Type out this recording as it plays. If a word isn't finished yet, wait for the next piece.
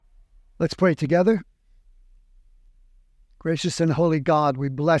Let's pray together. Gracious and holy God, we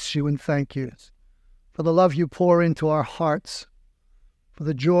bless you and thank you for the love you pour into our hearts, for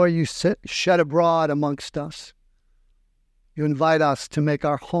the joy you shed abroad amongst us. You invite us to make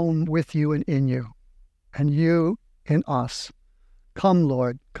our home with you and in you, and you in us. Come,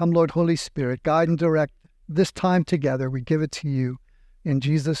 Lord, Holy Spirit, guide and direct this time together. We give it to you in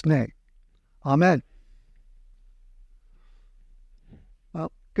Jesus' name. Amen.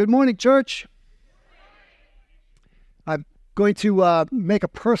 Well, good morning, church. I'm going to make a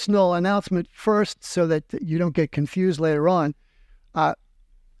personal announcement first so that you don't get confused later on. I'm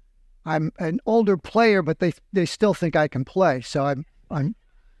an older player, but they still think I can play, so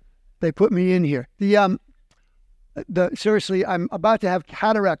they put me in here. Seriously, I'm about to have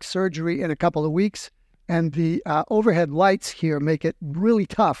cataract surgery in a couple of weeks, and the overhead lights here make it really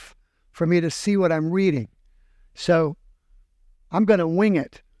tough for me to see what I'm reading. So I'm going to wing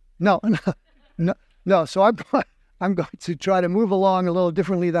it. No. So I'm going to try to move along a little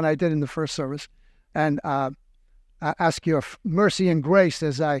differently than I did in the first service, and ask your mercy and grace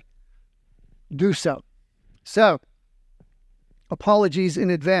as I do so. So, apologies in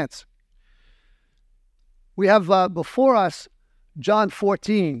advance. We have before us John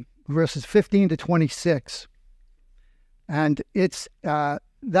 14, verses 15 to 26. And it's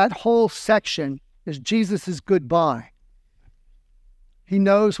that whole section is Jesus' goodbye. He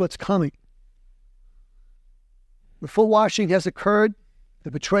knows what's coming. The full washing has occurred.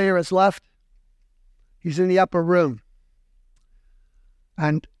 The betrayer has left. He's in the upper room.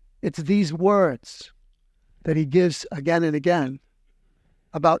 And it's these words that he gives again and again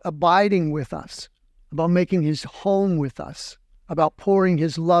about abiding with us, about making his home with us, about pouring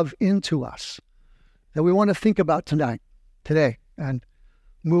his love into us, that we want to think about today, and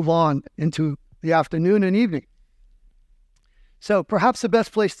move on into the afternoon and evening. So perhaps the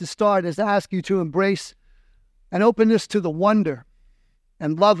best place to start is to ask you to embrace an openness to the wonder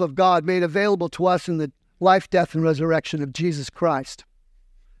and love of God made available to us in the life, death, and resurrection of Jesus Christ,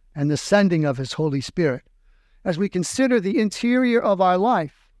 and the sending of his Holy Spirit. As we consider the interior of our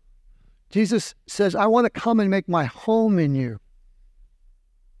life, Jesus says, I want to come and make my home in you.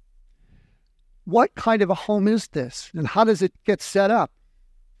 What kind of a home is this, and how does it get set up?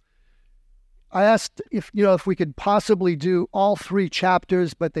 I asked if we could possibly do all 3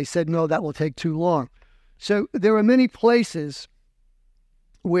 chapters, but they said, no, that will take too long. So there are many places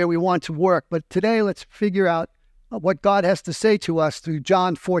where we want to work, but today let's figure out what God has to say to us through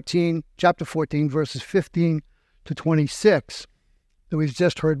John 14, chapter 14, verses 15 to 26, that we've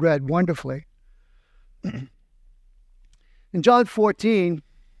just heard read wonderfully. In John 14,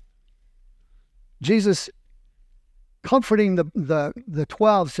 Jesus, comforting the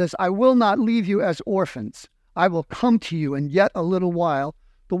 12, says, I will not leave you as orphans. I will come to you, and yet a little while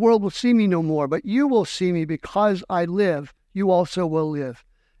the world will see me no more, but you will see me because I live. You also will live.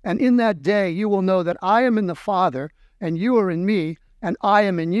 And in that day you will know that I am in the Father, and you are in me, and I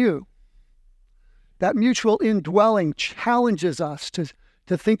am in you. That mutual indwelling challenges us to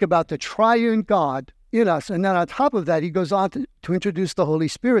think about the triune God in us. And then on top of that, he goes on to introduce the Holy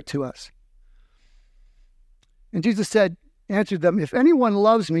Spirit to us. And Jesus answered them, if anyone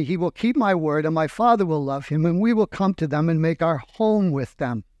loves me, he will keep my word, and my Father will love him, and we will come to them and make our home with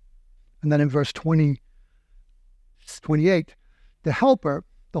them. And then in verse 28, the Helper,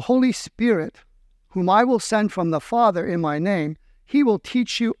 the Holy Spirit, whom I will send from the Father in my name, he will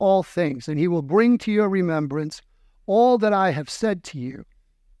teach you all things, and he will bring to your remembrance all that I have said to you.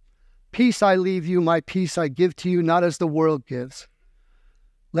 Peace I leave you, my peace I give to you, not as the world gives.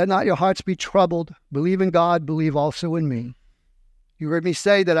 Let not your hearts be troubled. Believe in God, believe also in me. You heard me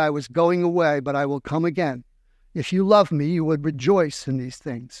say that I was going away, but I will come again. If you love me, you would rejoice in these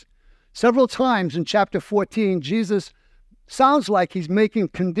things. Several times in chapter 14, Jesus sounds like he's making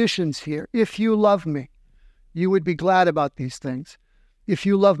conditions here. If you love me, you would be glad about these things. If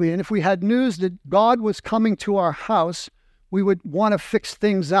you love me. And if we had news that God was coming to our house, we would want to fix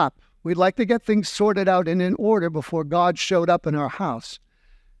things up. We'd like to get things sorted out and in order before God showed up in our house.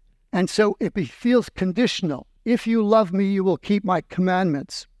 And so it feels conditional. If you love me, you will keep my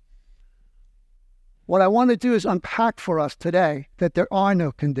commandments. What I want to do is unpack for us today that there are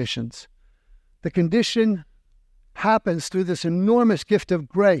no conditions. The condition happens through this enormous gift of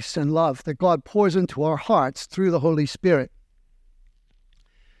grace and love that God pours into our hearts through the Holy Spirit.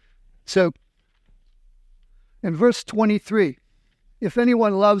 So, in verse 23, if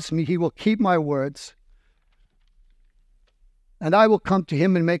anyone loves me, he will keep my words, and I will come to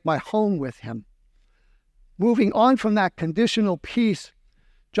him and make my home with him. Moving on from that conditional piece,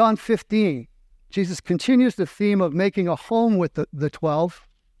 John 15, Jesus continues the theme of making a home with the 12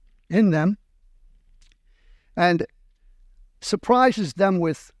 in them and surprises them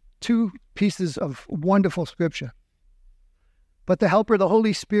with two pieces of wonderful scripture. But the Helper, the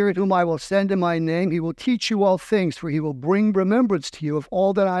Holy Spirit, whom I will send in my name, he will teach you all things, for he will bring remembrance to you of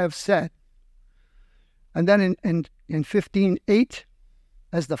all that I have said. And then in 15:8,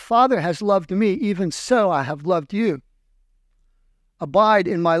 as the Father has loved me, even so I have loved you. Abide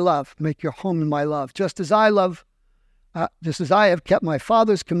in my love, make your home in my love, just as I have kept my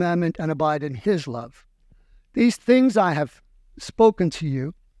Father's commandment and abide in his love. These things I have spoken to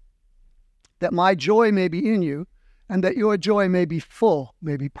you, that my joy may be in you, and that your joy may be full,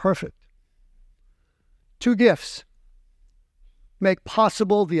 may be perfect. Two gifts make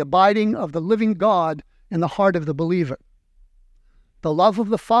possible the abiding of the living God in the heart of the believer: the love of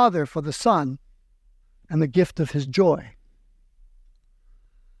the Father for the Son and the gift of his joy.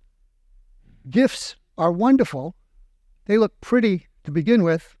 Gifts are wonderful. They look pretty to begin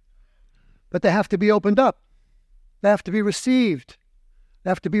with, but they have to be opened up. They have to be received. They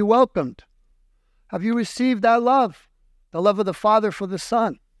have to be welcomed. Have you received that love? The love of the Father for the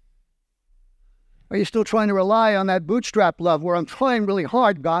Son? Are you still trying to rely on that bootstrap love where I'm trying really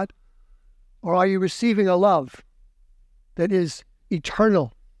hard, God? Or are you receiving a love that is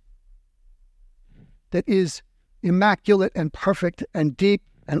eternal, that is immaculate and perfect and deep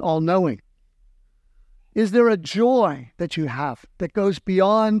and all-knowing? Is there a joy that you have that goes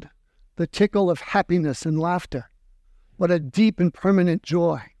beyond the tickle of happiness and laughter? What a deep and permanent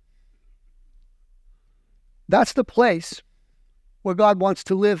joy. That's the place where God wants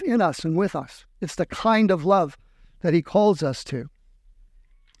to live in us and with us. It's the kind of love that he calls us to.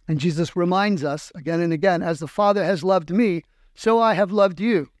 And Jesus reminds us again and again, as the Father has loved me, so I have loved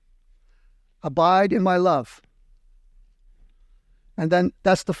you. Abide in my love. And then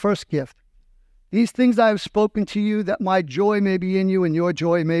that's the first gift. These things I have spoken to you, that my joy may be in you and your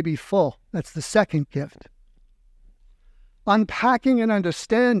joy may be full. That's the second gift. Unpacking and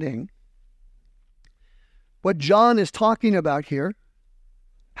understanding what John is talking about here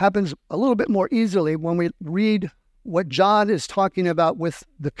happens a little bit more easily when we read what John is talking about with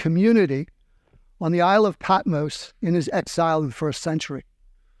the community on the Isle of Patmos in his exile in the first century.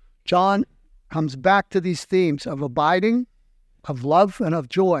 John comes back to these themes of abiding, of love, and of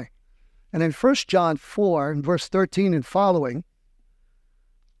joy. And in 1 John 4, in verse 13 and following,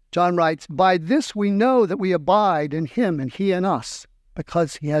 John writes, "By this we know that we abide in him and he in us,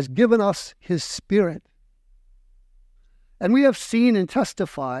 because he has given us his Spirit. And we have seen and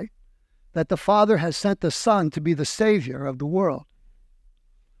testify that the Father has sent the Son to be the Savior of the world.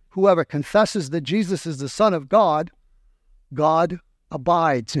 Whoever confesses that Jesus is the Son of God, God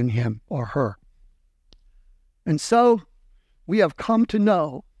abides in him or her." And so we have come to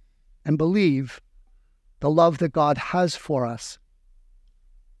know and believe the love that God has for us.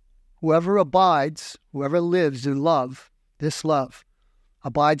 Whoever abides, whoever lives in love, this love,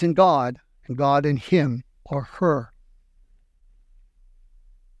 abides in God and God in him or her.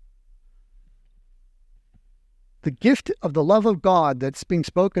 The gift of the love of God that's being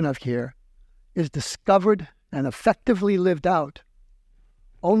spoken of here is discovered and effectively lived out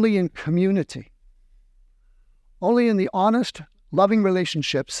only in community, only in the honest, loving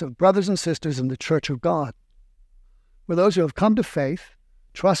relationships of brothers and sisters in the Church of God, where those who have come to faith,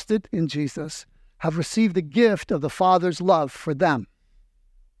 trusted in Jesus, have received the gift of the Father's love for them.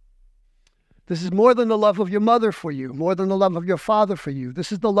 This is more than the love of your mother for you, more than the love of your father for you.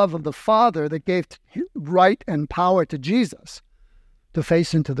 This is the love of the Father that gave right and power to Jesus to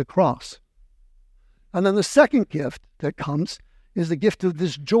face into the cross. And then the second gift that comes is the gift of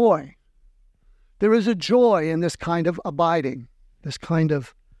this joy. There is a joy in this kind of abiding, this kind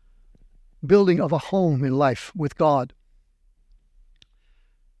of building of a home in life with God.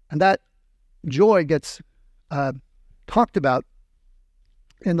 And that joy gets talked about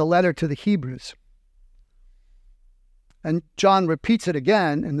in the letter to the Hebrews. And John repeats it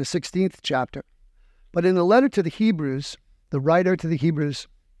again in the 16th chapter. But in the letter to the Hebrews, the writer to the Hebrews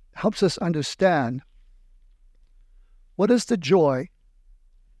helps us understand what is the joy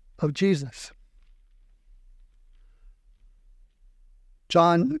of Jesus.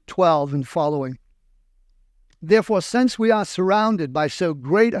 John 12 and following. "Therefore, since we are surrounded by so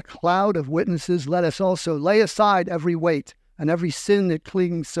great a cloud of witnesses, let us also lay aside every weight and every sin that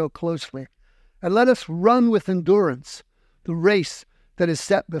clings so closely, and let us run with endurance the race that is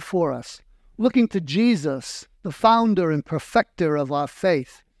set before us, looking to Jesus, the founder and perfecter of our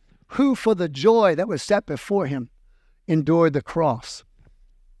faith, who for the joy that was set before him endured the cross,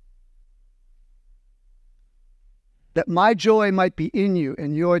 that my joy might be in you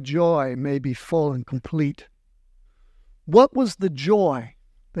and your joy may be full and complete." What was the joy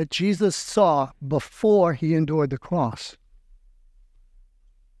that Jesus saw before he endured the cross.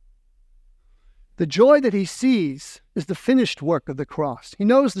 The joy that he sees is the finished work of the cross. He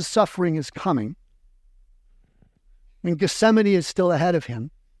knows the suffering is coming, and Gethsemane is still ahead of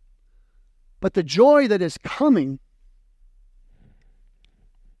him. But the joy that is coming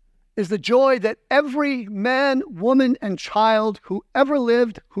is the joy that every man, woman, and child who ever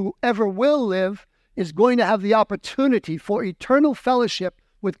lived, who ever will live, is going to have the opportunity for eternal fellowship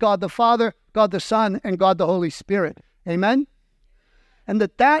with God the Father, God the Son, and God the Holy Spirit. Amen? And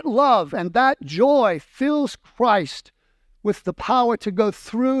that love and that joy fills Christ with the power to go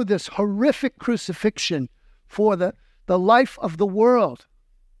through this horrific crucifixion for the life of the world.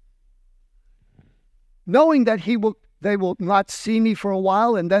 Knowing that they will not see me for a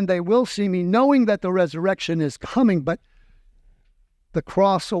while, and then they will see me, knowing that the resurrection is coming, but the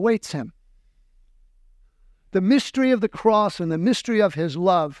cross awaits him. The mystery of the cross and the mystery of his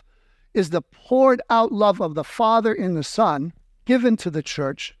love is the poured out love of the Father in the Son, given to the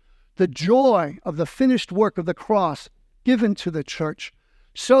church, the joy of the finished work of the cross given to the church,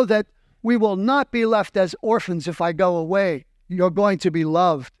 so that we will not be left as orphans if I go away. You're going to be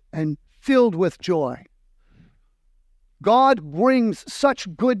loved and filled with joy. God brings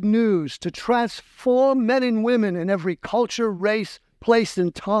such good news to transform men and women in every culture, race, place,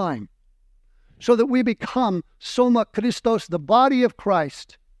 and time, so that we become Soma Christos, the body of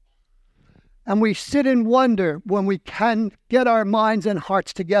Christ. And we sit in wonder when we can get our minds and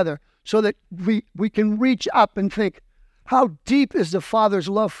hearts together so that we can reach up and think, how deep is the Father's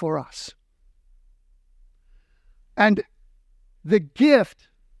love for us? And the gift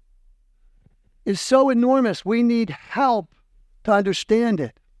is so enormous, we need help to understand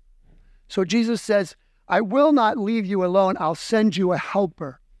it. So Jesus says, I will not leave you alone. I'll send you a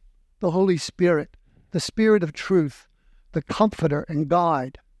helper, the Holy Spirit, the Spirit of truth, the comforter and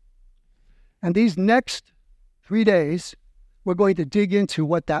guide. And these next 3 days, we're going to dig into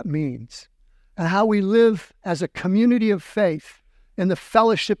what that means and how we live as a community of faith in the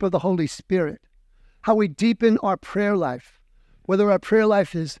fellowship of the Holy Spirit, how we deepen our prayer life, whether our prayer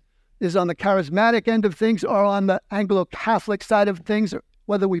life is on the charismatic end of things or on the Anglo-Catholic side of things, or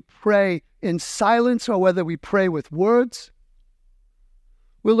whether we pray in silence or whether we pray with words.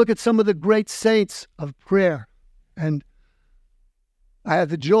 We'll look at some of the great saints of prayer. And I had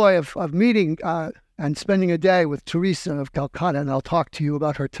the joy of meeting and spending a day with Teresa of Calcutta, and I'll talk to you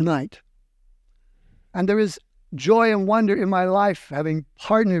about her tonight. And there is joy and wonder in my life having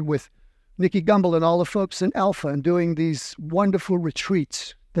partnered with Nikki Gumbel and all the folks in Alpha and doing these wonderful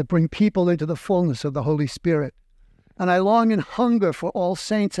retreats that bring people into the fullness of the Holy Spirit. And I long and hunger for all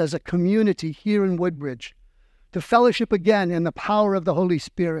saints as a community here in Woodbridge to fellowship again in the power of the Holy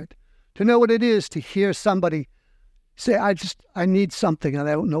Spirit, to know what it is to hear somebody say, I need something and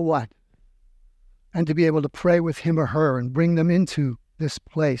I don't know what, and to be able to pray with him or her and bring them into this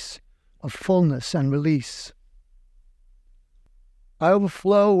place of fullness and release. I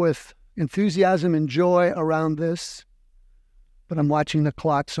overflow with enthusiasm and joy around this, but I'm watching the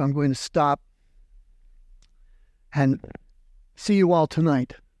clock, so I'm going to stop and see you all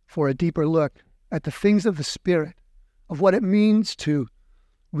tonight for a deeper look at the things of the Spirit, of what it means to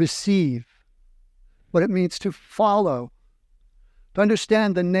receive, what it means to follow, to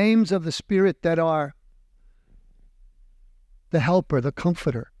understand the names of the Spirit that are the helper, the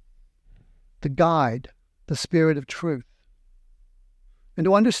comforter, the guide, the Spirit of truth. And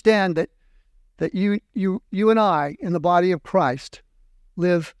to understand that you and I in the body of Christ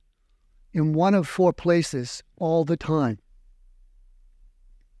live in one of four places all the time.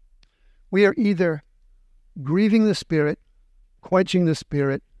 We are either grieving the Spirit, quenching the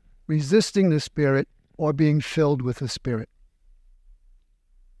Spirit, resisting the Spirit, or being filled with the Spirit.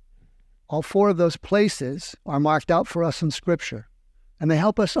 All four of those places are marked out for us in Scripture, and they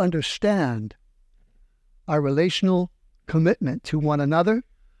help us understand our relational commitment to one another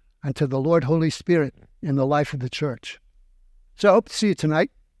and to the Lord Holy Spirit in the life of the church. So I hope to see you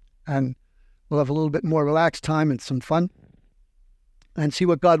tonight, and we'll have a little bit more relaxed time and some fun, and see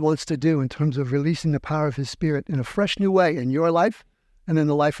what God wants to do in terms of releasing the power of His Spirit in a fresh new way in your life and in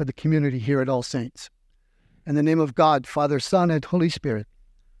the life of the community here at All Saints. In the name of God, Father, Son, and Holy Spirit.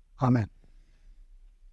 Amen.